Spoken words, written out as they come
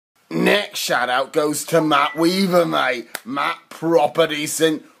Next shout out goes to Matt Weaver, mate. Matt, proper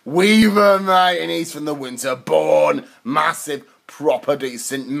decent Weaver, mate. And he's from the Winterbourne. Massive, proper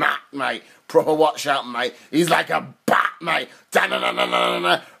decent Matt, mate. Proper watch out, mate. He's like a bat, mate.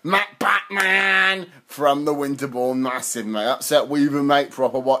 Da-na-na-na-na-na-na. Matt Batman from the Winterbourne. Massive, mate. Upset Weaver, mate.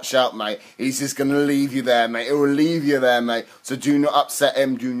 Proper watch out, mate. He's just going to leave you there, mate. He will leave you there, mate. So do not upset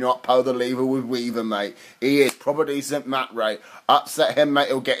him. Do not pull the lever with Weaver, mate. He is proper decent Matt, right? Upset him, mate.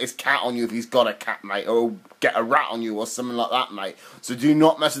 He'll get his cat on you if he's got a cat, mate. Or he'll get a rat on you or something like that, mate. So do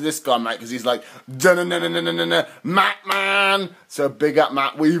not mess with this guy, mate, because he's like, da-na-na-na-na-na-na, Matt, man. So big up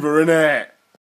Matt Weaver, innit?